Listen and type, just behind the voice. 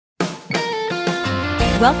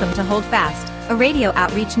Welcome to Hold Fast, a radio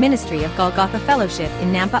outreach ministry of Golgotha Fellowship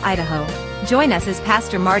in Nampa, Idaho. Join us as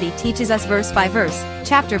Pastor Marty teaches us verse by verse,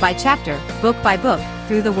 chapter by chapter, book by book,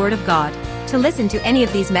 through the Word of God. To listen to any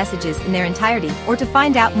of these messages in their entirety or to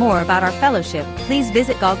find out more about our fellowship, please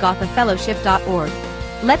visit golgothafellowship.org.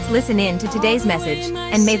 Let's listen in to today's message,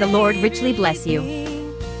 and may the Lord richly bless you.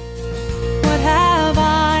 What have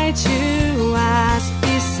I to ask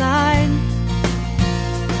beside?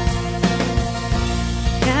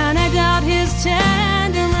 Can I doubt His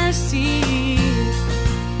tender mercy,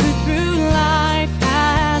 who through life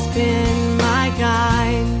has been my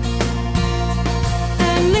guide?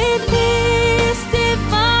 And lead peace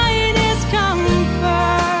divine His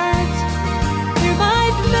comfort, through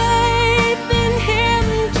my faith in Him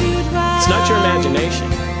to dwell. It's not your imagination.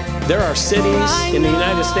 There are cities in the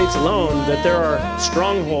United States alone that there are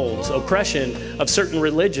strongholds, oppression of certain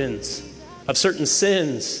religions, of certain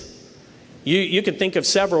sins. You can think of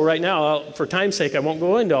several right now. For time's sake, I won't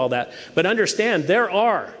go into all that. But understand, there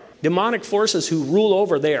are demonic forces who rule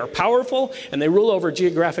over. They are powerful, and they rule over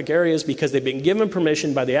geographic areas because they've been given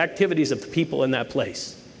permission by the activities of the people in that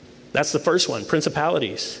place. That's the first one,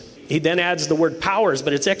 principalities. He then adds the word powers,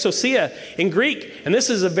 but it's exousia in Greek. And this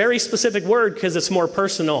is a very specific word because it's more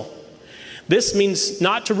personal. This means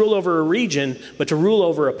not to rule over a region, but to rule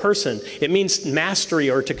over a person. It means mastery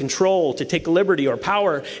or to control, to take liberty or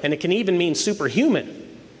power, and it can even mean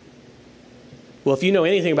superhuman. Well, if you know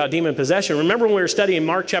anything about demon possession, remember when we were studying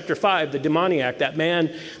Mark chapter 5, the demoniac, that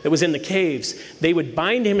man that was in the caves, they would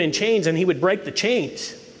bind him in chains and he would break the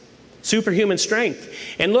chains. Superhuman strength.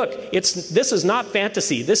 And look, this is not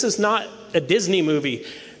fantasy. This is not a Disney movie.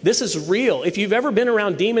 This is real. If you've ever been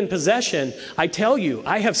around demon possession, I tell you,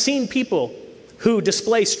 I have seen people who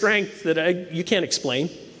display strength that you can't explain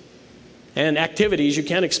and activities you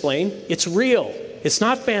can't explain. It's real. It's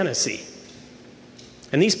not fantasy.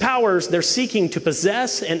 And these powers, they're seeking to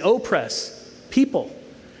possess and oppress people.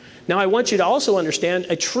 Now, I want you to also understand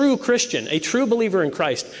a true Christian, a true believer in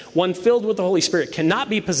Christ, one filled with the Holy Spirit, cannot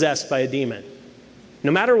be possessed by a demon.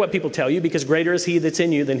 No matter what people tell you, because greater is He that's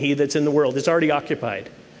in you than he that's in the world. It's already occupied.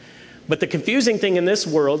 But the confusing thing in this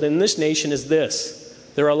world, in this nation, is this.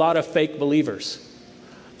 There are a lot of fake believers.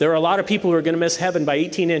 There are a lot of people who are going to miss heaven by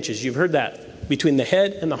 18 inches. You've heard that, between the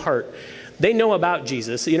head and the heart. They know about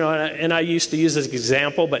Jesus, and I used to use this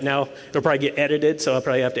example, but now it'll probably get edited, so I'll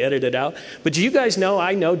probably have to edit it out. But do you guys know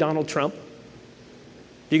I know Donald Trump?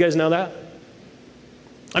 Do you guys know that?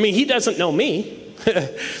 I mean, he doesn't know me,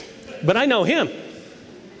 but I know him.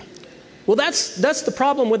 Well, that's the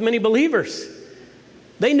problem with many believers.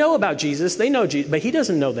 They know about Jesus, they know Jesus, but He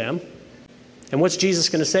doesn't know them. And what's Jesus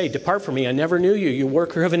going to say? Depart from me, I never knew you, you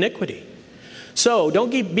worker of iniquity. So don't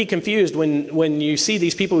be confused when you see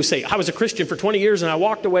these people who say, I was a Christian for 20 years and I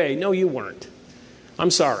walked away. No, you weren't.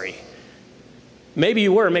 I'm sorry. Maybe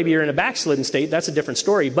you were, maybe you're in a backslidden state, that's a different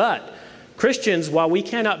story. But Christians, while we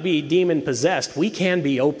cannot be demon possessed, we can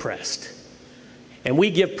be oppressed. And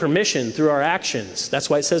we give permission through our actions. That's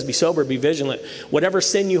why it says be sober, be vigilant. Whatever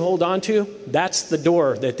sin you hold on to, that's the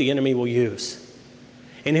door that the enemy will use.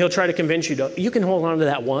 And he'll try to convince you, you can hold on to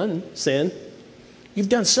that one sin. You've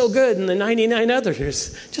done so good in the 99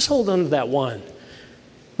 others. Just hold on to that one.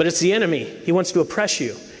 But it's the enemy. He wants to oppress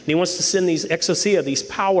you. And he wants to send these exousia, these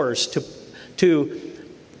powers to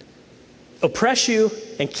oppress you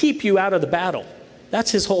and keep you out of the battle.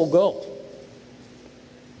 That's his whole goal.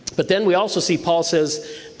 But then we also see Paul says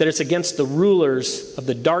that it's against the rulers of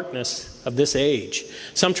the darkness of this age.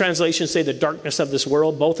 Some translations say the darkness of this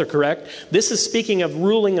world. Both are correct. This is speaking of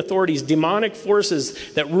ruling authorities, demonic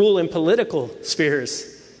forces that rule in political spheres.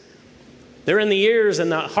 They're in the ears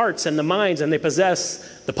and the hearts and the minds, and they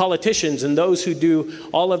possess the politicians and those who do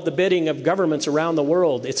all of the bidding of governments around the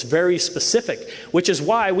world. It's very specific, which is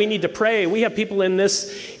why we need to pray. We have people in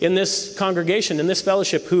this congregation, in this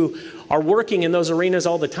fellowship, who are working in those arenas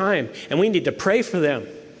all the time, and we need to pray for them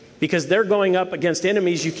because they're going up against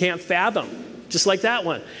enemies you can't fathom, just like that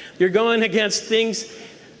one. You're going against things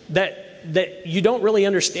that you don't really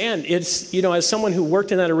understand. It's, as someone who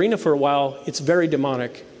worked in that arena for a while, it's very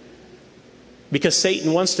demonic. Because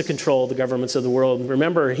Satan wants to control the governments of the world.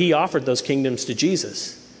 Remember, he offered those kingdoms to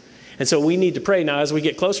Jesus. And so we need to pray now as we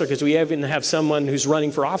get closer, because we even have someone who's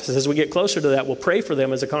running for office. As we get closer to that, we'll pray for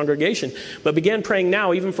them as a congregation. But begin praying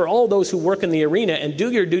now, even for all those who work in the arena, and do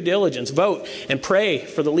your due diligence. Vote and pray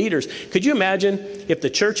for the leaders. Could you imagine if the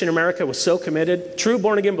church in America was so committed, true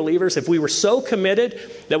born-again believers, if we were so committed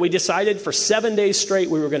that we decided for 7 days straight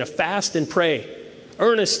we were going to fast and pray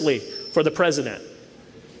earnestly for the president?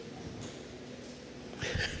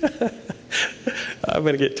 I'm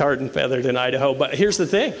going to get tarred and feathered in Idaho, but here's the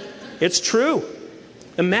thing. It's true.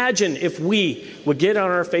 Imagine if we would get on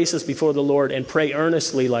our faces before the Lord and pray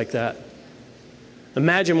earnestly like that.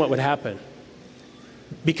 Imagine what would happen.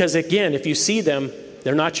 Because again, if you see them,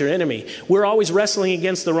 they're not your enemy. We're always wrestling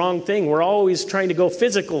against the wrong thing. We're always trying to go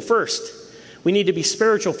physical first. We need to be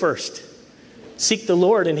spiritual first. Seek the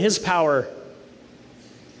Lord and His power.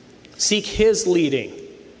 Seek His leading.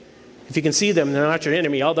 If you can see them, they're not your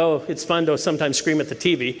enemy, although it's fun to sometimes scream at the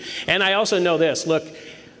TV. And I also know this. Look,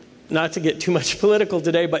 not to get too much political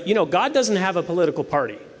today, but God doesn't have a political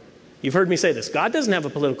party. You've heard me say this. God doesn't have a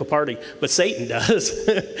political party, but Satan does.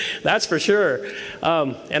 That's for sure.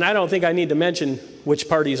 And I don't think I need to mention which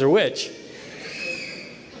parties are which.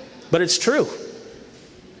 But it's true.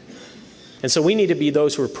 And so we need to be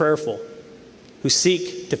those who are prayerful, who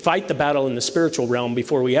seek to fight the battle in the spiritual realm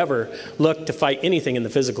before we ever look to fight anything in the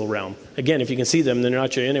physical realm. Again, if you can see them, they're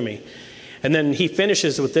not your enemy. And then he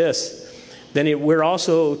finishes with this. Then we're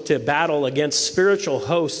also to battle against spiritual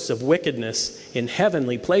hosts of wickedness in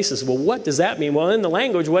heavenly places. Well, what does that mean? Well, in the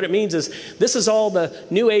language, what it means is this is all the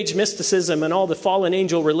New Age mysticism and all the fallen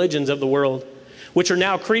angel religions of the world, which are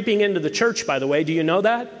now creeping into the church, by the way. Do you know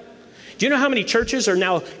that? Do you know how many churches are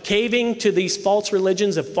now caving to these false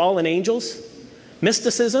religions of fallen angels?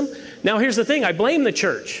 Mysticism? Now, here's the thing. I blame the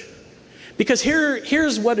church. Because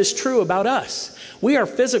here's what is true about us. We are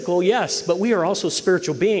physical, yes, but we are also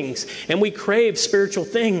spiritual beings, and we crave spiritual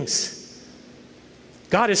things.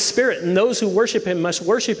 God is spirit, and those who worship Him must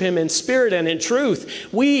worship Him in spirit and in truth.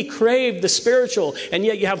 We crave the spiritual, and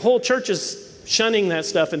yet you have whole churches shunning that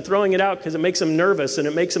stuff and throwing it out because it makes them nervous and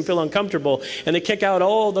it makes them feel uncomfortable, and they kick out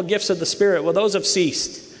all the gifts of the Spirit. Well, those have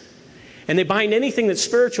ceased. And they bind anything that's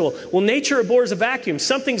spiritual. Well, nature abhors a vacuum.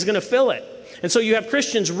 Something's going to fill it. And so you have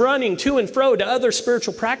Christians running to and fro to other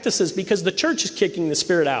spiritual practices because the church is kicking the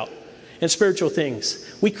Spirit out and spiritual things.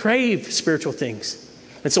 We crave spiritual things.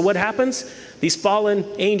 And so what happens? These fallen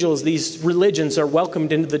angels, these religions are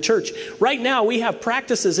welcomed into the church. Right now we have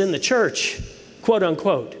practices in the church, quote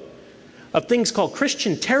unquote, of things called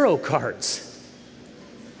Christian tarot cards.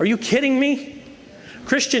 Are you kidding me?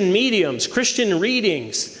 Christian mediums, Christian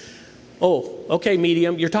readings. Oh, okay,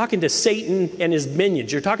 medium, you're talking to Satan and his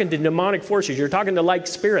minions. You're talking to demonic forces. You're talking to like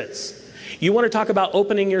spirits. You want to talk about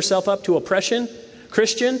opening yourself up to oppression?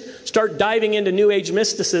 Christian, start diving into New Age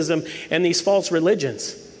mysticism and these false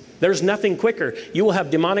religions. There's nothing quicker. You will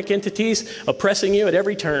have demonic entities oppressing you at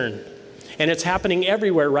every turn. And it's happening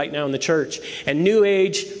everywhere right now in the church. And New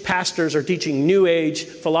Age pastors are teaching New Age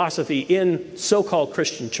philosophy in so-called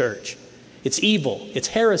Christian church. It's evil. It's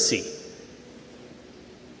heresy.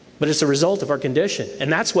 But it's a result of our condition.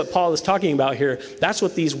 And that's what Paul is talking about here. That's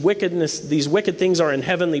what these wicked things are in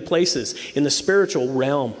heavenly places, in the spiritual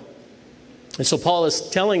realm. And so Paul is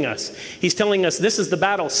telling us, he's telling us this is the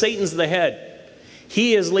battle. Satan's the head.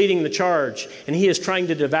 He is leading the charge, and he is trying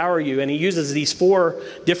to devour you. And he uses these 4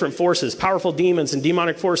 different forces, powerful demons and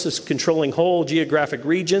demonic forces controlling whole geographic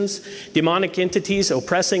regions, demonic entities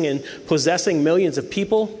oppressing and possessing millions of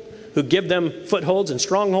people, who give them footholds and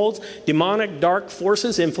strongholds, demonic dark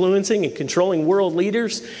forces influencing and controlling world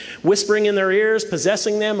leaders, whispering in their ears,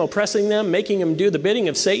 possessing them, oppressing them, making them do the bidding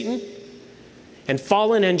of Satan, and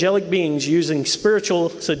fallen angelic beings using spiritual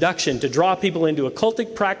seduction to draw people into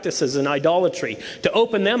occultic practices and idolatry, to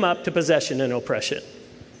open them up to possession and oppression.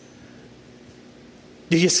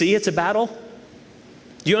 Do you see it's a battle?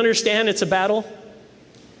 Do you understand it's a battle?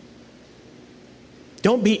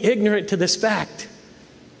 Don't be ignorant to this fact.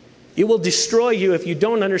 It will destroy you if you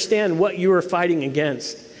don't understand what you are fighting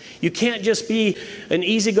against. You can't just be an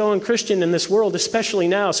easygoing Christian in this world, especially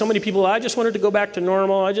now. So many people, I just wanted to go back to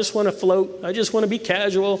normal. I just want to float. I just want to be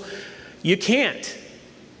casual. You can't.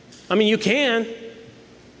 I mean, you can.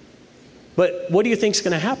 But what do you think is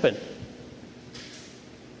going to happen?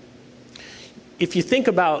 If you think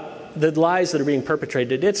about the lies that are being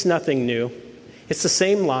perpetrated, it's nothing new. It's the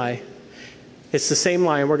same lie. It's the same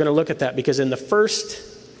lie, and we're going to look at that because in the first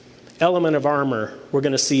element of armor, we're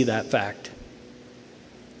going to see that fact.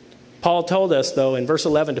 Paul told us, though, in verse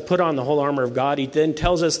 11 to put on the whole armor of God. He then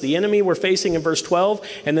tells us the enemy we're facing in verse 12,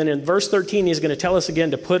 and then in verse 13, he's going to tell us again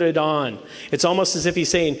to put it on. It's almost as if he's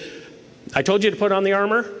saying, I told you to put on the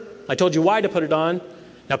armor. I told you why to put it on.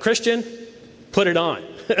 Now, Christian, put it on.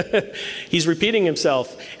 He's repeating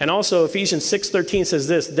himself. And also Ephesians 6:13 says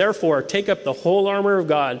this, therefore, take up the whole armor of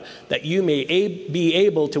God that you may be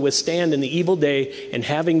able to withstand in the evil day, and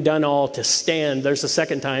having done all to stand. There's the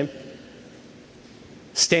second time.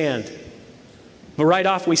 Stand. But right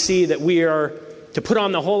off we see that we are to put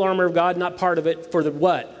on the whole armor of God, not part of it, for the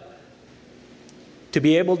what? To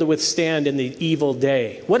be able to withstand in the evil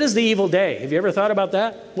day. What is the evil day? Have you ever thought about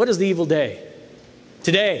that? What is the evil day?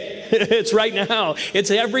 Today. It's right now.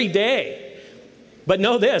 It's every day. But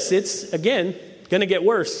know this, it's, again, going to get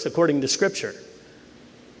worse according to Scripture.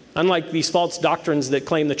 Unlike these false doctrines that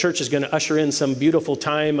claim the church is going to usher in some beautiful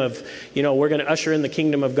time of, we're going to usher in the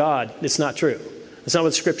kingdom of God. It's not true. It's not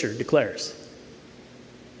what Scripture declares.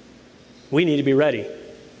 We need to be ready.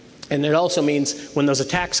 And it also means when those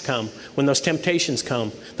attacks come, when those temptations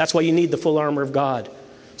come, that's why you need the full armor of God,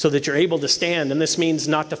 so that you're able to stand. And this means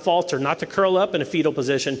not to falter, not to curl up in a fetal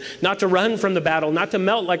position, not to run from the battle, not to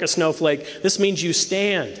melt like a snowflake. This means you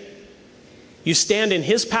stand. You stand in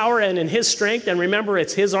His power and in His strength, and remember,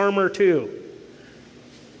 it's His armor too.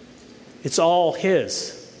 It's all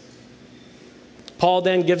His. Paul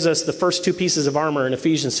then gives us the first two pieces of armor in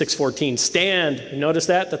Ephesians 6:14. Stand, notice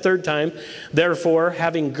that the third time. Therefore,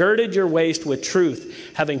 having girded your waist with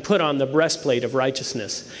truth, having put on the breastplate of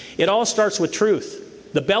righteousness. It all starts with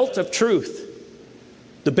truth. The belt of truth.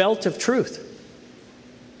 The belt of truth.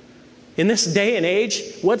 In this day and age,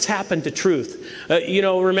 what's happened to truth?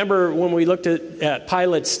 Remember when we looked at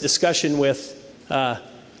Pilate's discussion with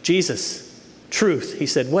Jesus? Truth. He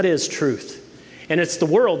said, what is truth? And it's the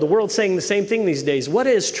world. The world's saying the same thing these days. What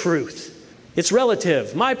is truth? It's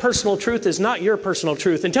relative. My personal truth is not your personal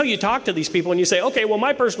truth. Until you talk to these people and you say, okay, well,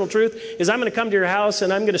 my personal truth is I'm going to come to your house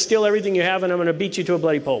and I'm going to steal everything you have and I'm going to beat you to a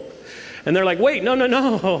bloody pulp. And they're like, wait,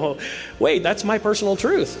 no. Wait, that's my personal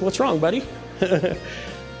truth. What's wrong, buddy?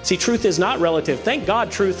 See, truth is not relative. Thank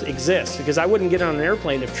God truth exists, because I wouldn't get on an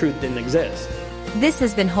airplane if truth didn't exist. This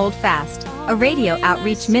has been Hold Fast, a radio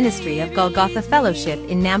outreach ministry of Golgotha Fellowship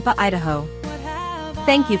in Nampa, Idaho.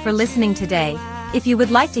 Thank you for listening today. If you would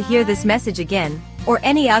like to hear this message again, or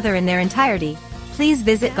any other in their entirety, please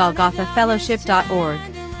visit golgothafellowship.org.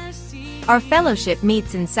 Our fellowship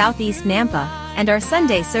meets in Southeast Nampa, and our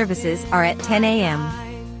Sunday services are at 10 a.m.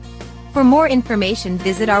 For more information,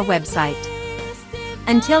 visit our website.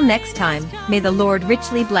 Until next time, may the Lord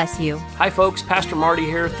richly bless you. Hi folks, Pastor Marty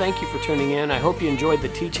here. Thank you for tuning in. I hope you enjoyed the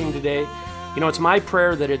teaching today. It's my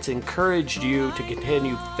prayer that it's encouraged you to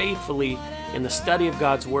continue faithfully in the study of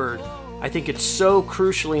God's Word. I think it's so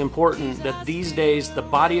crucially important that these days the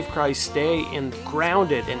body of Christ stay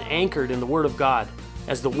grounded and anchored in the Word of God,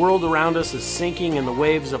 as the world around us is sinking in the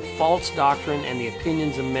waves of false doctrine and the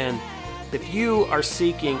opinions of men. If you are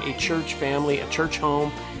seeking a church family, a church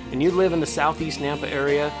home, and you live in the Southeast Nampa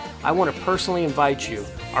area, I want to personally invite you.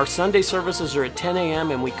 Our Sunday services are at 10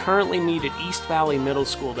 a.m. and we currently meet at East Valley Middle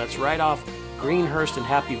School. That's right off Greenhurst and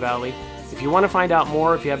Happy Valley. If you want to find out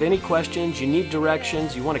more, if you have any questions, you need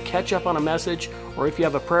directions, you want to catch up on a message, or if you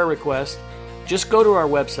have a prayer request, just go to our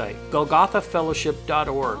website,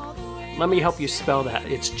 golgothafellowship.org. Let me help you spell that.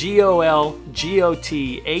 It's GOLGOTHA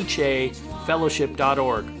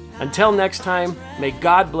fellowship.org. Until next time, may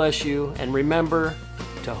God bless you, and remember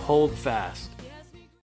to hold fast.